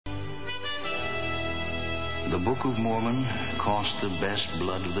The Book of Mormon cost the best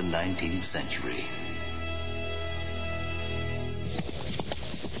blood of the 19th century.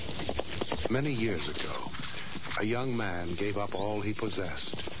 Many years ago, a young man gave up all he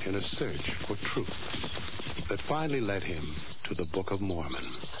possessed in a search for truth that finally led him to the Book of Mormon.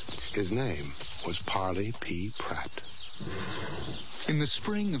 His name was Parley P. Pratt. In the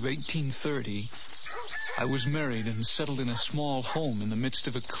spring of 1830, I was married and settled in a small home in the midst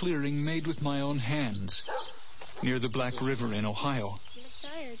of a clearing made with my own hands near the Black River in Ohio. You look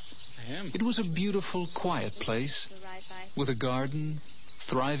tired. I am. It was a beautiful, quiet place with a garden,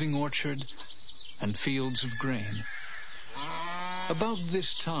 thriving orchard, and fields of grain. About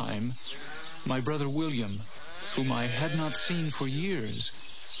this time, my brother William, whom I had not seen for years,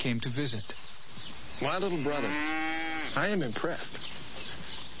 came to visit. My little brother. I am impressed.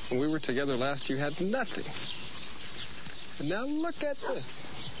 When we were together last, you had nothing. And now look at this.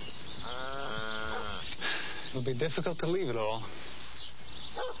 It'll be difficult to leave it all.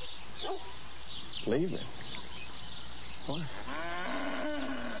 Leave it? Why?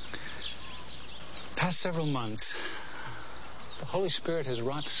 Past several months, the Holy Spirit has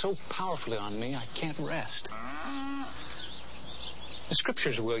wrought so powerfully on me, I can't rest. The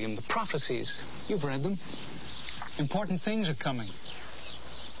scriptures, William, the prophecies, you've read them. Important things are coming.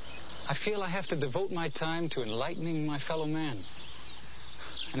 I feel I have to devote my time to enlightening my fellow man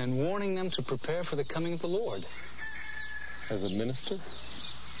and in warning them to prepare for the coming of the Lord. As a minister?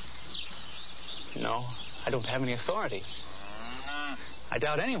 No, I don't have any authority. I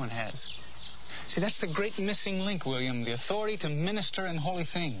doubt anyone has. See, that's the great missing link, William, the authority to minister in holy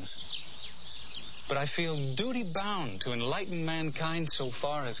things. But I feel duty-bound to enlighten mankind so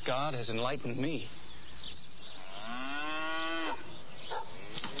far as God has enlightened me.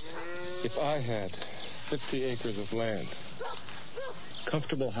 If I had 50 acres of land,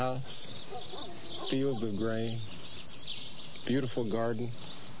 comfortable house, fields of grain, beautiful garden,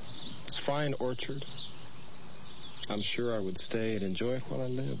 fine orchard, I'm sure I would stay and enjoy it while I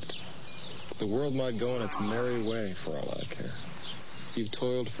lived. The world might go on its merry way for all I care. You've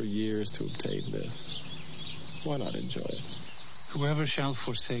toiled for years to obtain this. Why not enjoy it? Whoever shall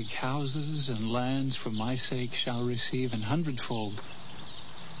forsake houses and lands for my sake shall receive an hundredfold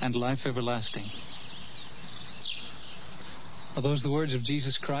and life everlasting. Are those the words of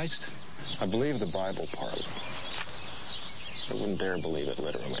Jesus Christ? I believe the Bible partly. I wouldn't dare believe it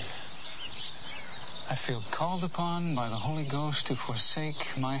literally. I feel called upon by the Holy Ghost to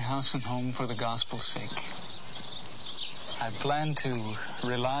forsake my house and home for the gospel's sake. I plan to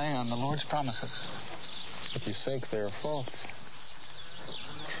rely on the Lord's promises. If you think they are false.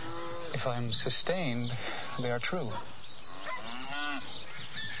 If I'm sustained, they are true.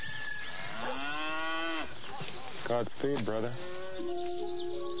 Godspeed, brother.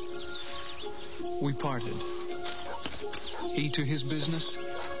 We parted. He to his business,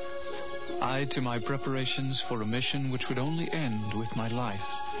 I to my preparations for a mission which would only end with my life.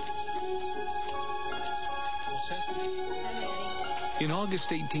 In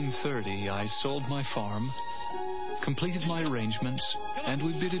August 1830, I sold my farm, completed my arrangements, and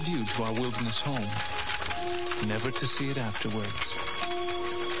we bid adieu to our wilderness home, never to see it afterwards.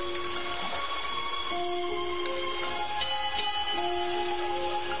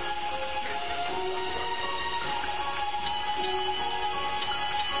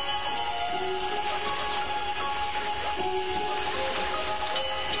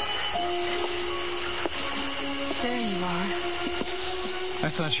 There you are. I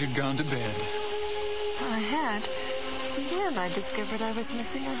thought you'd gone to bed. I had. And I discovered I was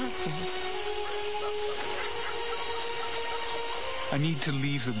missing a husband. I need to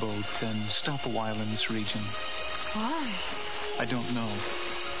leave the boat and stop a while in this region. Why? I don't know.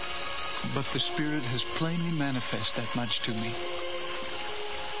 But the Spirit has plainly manifest that much to me.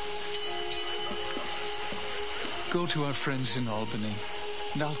 Go to our friends in Albany,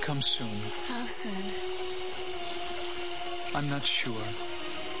 and I'll come soon. How soon? I'm not sure.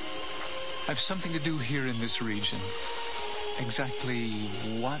 I've something to do here in this region. Exactly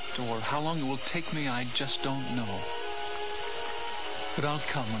what or how long it will take me, I just don't know. But I'll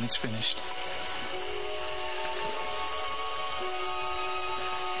come when it's finished.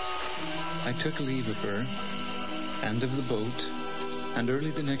 I took leave of her and of the boat, and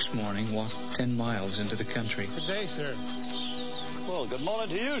early the next morning walked 10 miles into the country. Good day, sir. Well, good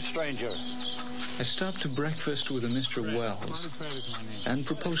morning to you, stranger. I stopped to breakfast with a Mr. Wells and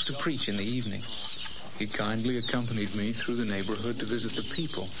proposed to preach in the evening. He kindly accompanied me through the neighborhood to visit the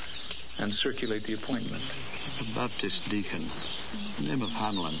people and circulate the appointment. The Baptist deacon, name of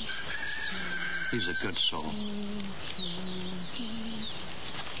Hanlon. He's a good soul.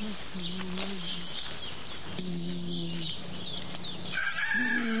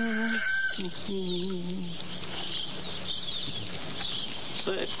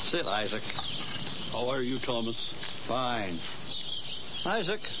 Sit, Isaac. How are you, Thomas? Fine.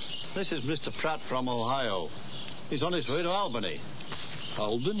 Isaac, this is Mr. Pratt from Ohio. He's on his way to Albany.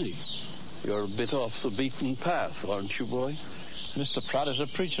 Albany? You're a bit off the beaten path, aren't you, boy? Mr. Pratt is a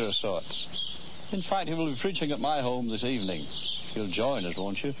preacher of sorts. In fact, he will be preaching at my home this evening. You'll join us,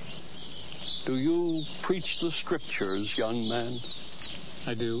 won't you? Do you preach the scriptures, young man?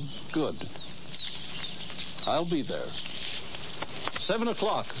 I do. Good. I'll be there. 7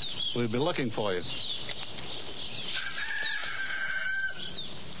 o'clock. We'll be looking for you.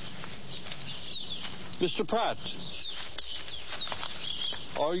 Mr. Pratt,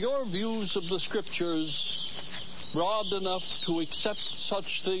 are your views of the scriptures broad enough to accept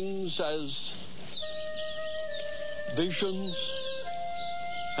such things as visions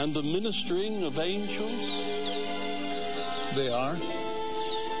and the ministering of angels? They are.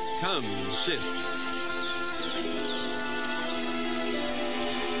 Come, sit.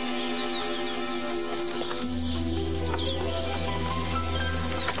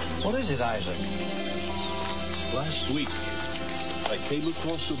 What is it, Isaac? Last week, I came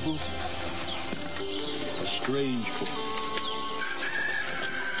across a book, a strange book,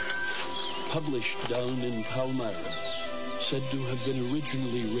 published down in Palmyra, said to have been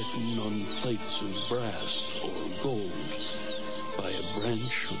originally written on plates of brass or gold by a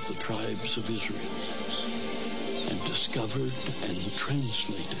branch of the tribes of Israel, and discovered and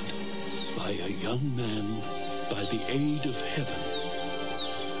translated by a young man by the aid of heaven.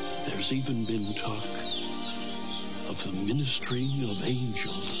 There's even been talk of the ministering of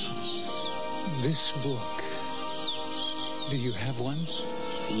angels. This book. Do you have one?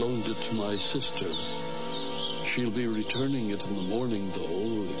 Loaned it to my sister. She'll be returning it in the morning,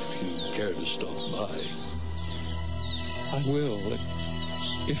 though, if you care to stop by. I will,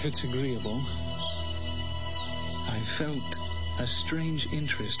 if it's agreeable. I felt a strange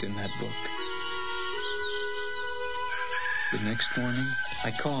interest in that book. The next morning,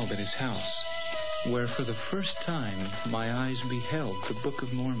 I called at his house, where for the first time my eyes beheld the Book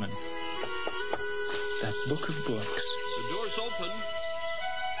of Mormon. That book of books. The door's open.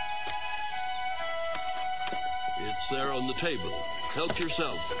 It's there on the table. Help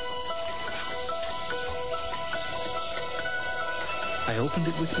yourself. I opened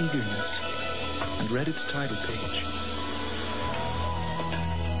it with eagerness and read its title page.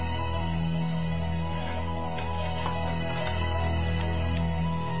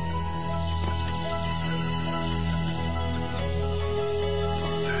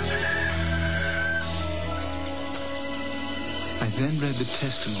 I then read the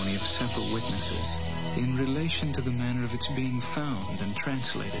testimony of several witnesses in relation to the manner of its being found and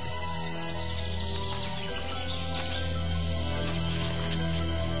translated.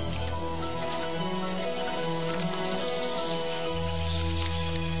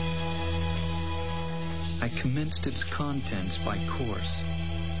 I commenced its contents by course.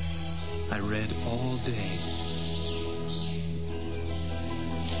 I read all day.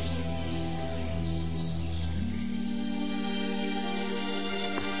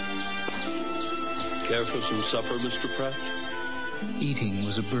 Care for some supper, Mr. Pratt? Eating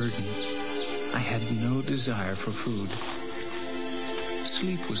was a burden. I had no desire for food.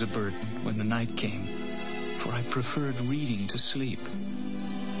 Sleep was a burden when the night came, for I preferred reading to sleep.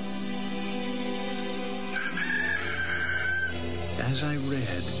 As I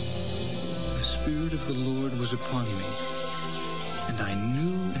read, the Spirit of the Lord was upon me, and I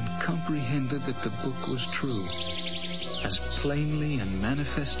knew and comprehended that the book was true, as plainly and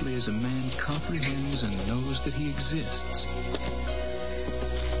manifestly as a man comprehends and knows that he exists.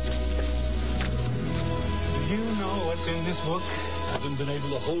 Do you know what's in this book? Haven't been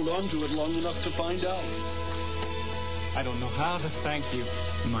able to hold on to it long enough to find out. I don't know how to thank you.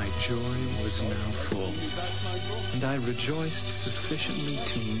 My joy was now full, and I rejoiced sufficiently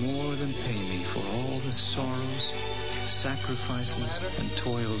to more than pay me for all the sorrows, sacrifices, and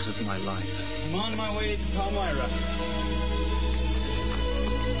toils of my life. I'm on my way to Palmyra.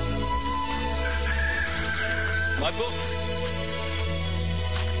 My book.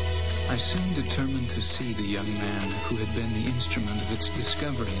 I soon determined to see the young man who had been the instrument of its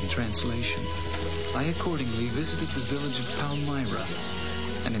discovery and translation. I accordingly visited the village of Palmyra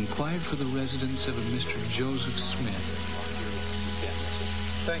and inquired for the residence of a Mr. Joseph Smith.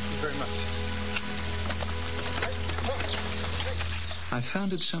 Thank you very much. I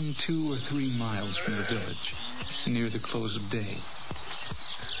found it some 2 or 3 miles from the village, near the close of day.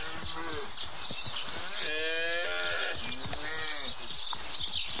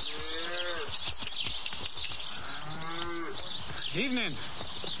 Evening.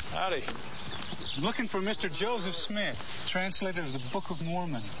 Howdy. I'm looking for Mr. Joseph Smith, translator of the Book of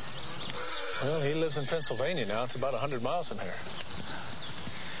Mormon. Well, he lives in Pennsylvania now. It's about 100 miles from here.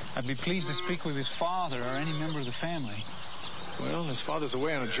 I'd be pleased to speak with his father or any member of the family. Well, his father's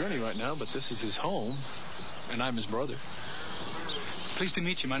away on a journey right now, but this is his home, and I'm his brother. Pleased to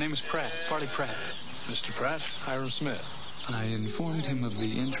meet you. My name is Pratt, Parley Pratt. Mr. Pratt, Hiram Smith. I informed him of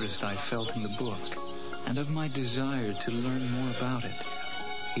the interest I felt in the book and of my desire to learn more about it.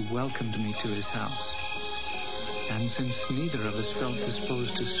 He welcomed me to his house. And since neither of us felt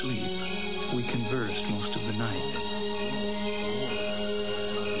disposed to sleep, we conversed most of the night.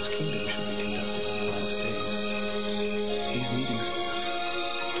 His kingdom should be conducted in the last days. These meetings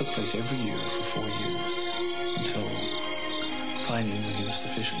took place every year for 4 years, until finally, when he was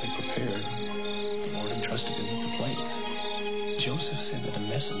sufficiently prepared, the Lord entrusted him with the plates. Joseph said that a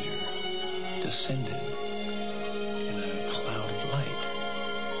messenger descended in a cloud of light.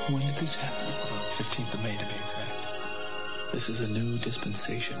 When did this happen? 15th of May, to be exact. This is a new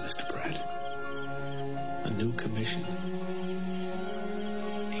dispensation, Mr. Pratt. A new commission.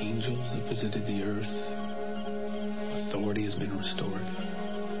 Angels have visited the earth. Authority has been restored.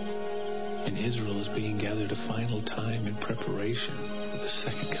 And Israel is being gathered a final time in preparation for the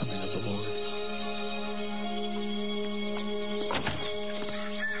second coming of the Lord.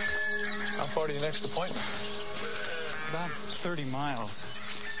 How far to your next appointment? About 30 miles.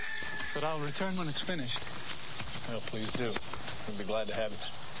 But I'll return when it's finished. Well, please do. We'll be glad to have you.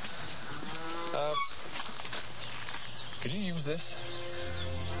 Could you use this?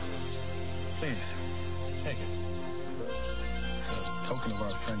 Please, take it. It's a token of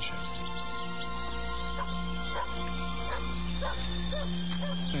our friendship.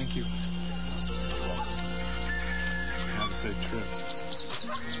 Thank you. You're welcome. Have a safe trip.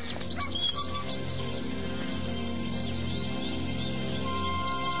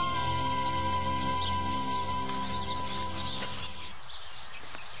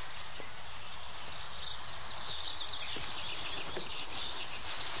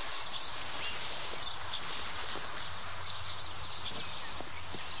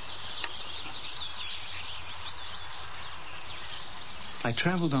 I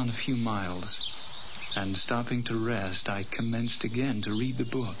traveled on a few miles, and stopping to rest, I commenced again to read the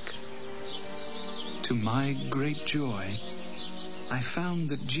book. To my great joy, I found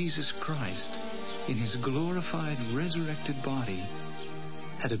that Jesus Christ, in his glorified, resurrected body,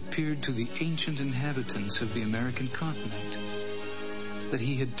 had appeared to the ancient inhabitants of the American continent, that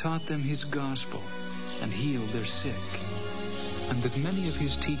he had taught them his gospel and healed their sick, and that many of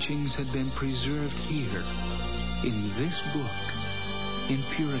his teachings had been preserved here, in this book, in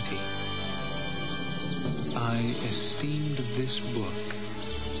purity. I esteemed this book,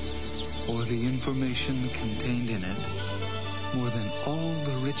 or the information contained in it, more than all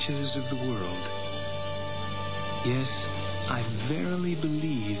the riches of the world. Yes, I verily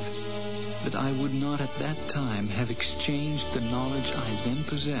believe that I would not at that time have exchanged the knowledge I then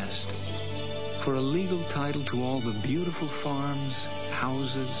possessed for a legal title to all the beautiful farms,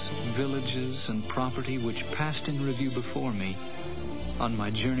 houses, villages, and property which passed in review before me on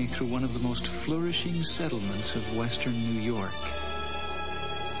my journey through one of the most flourishing settlements of western New York.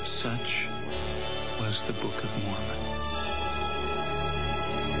 Such was the Book of Mormon.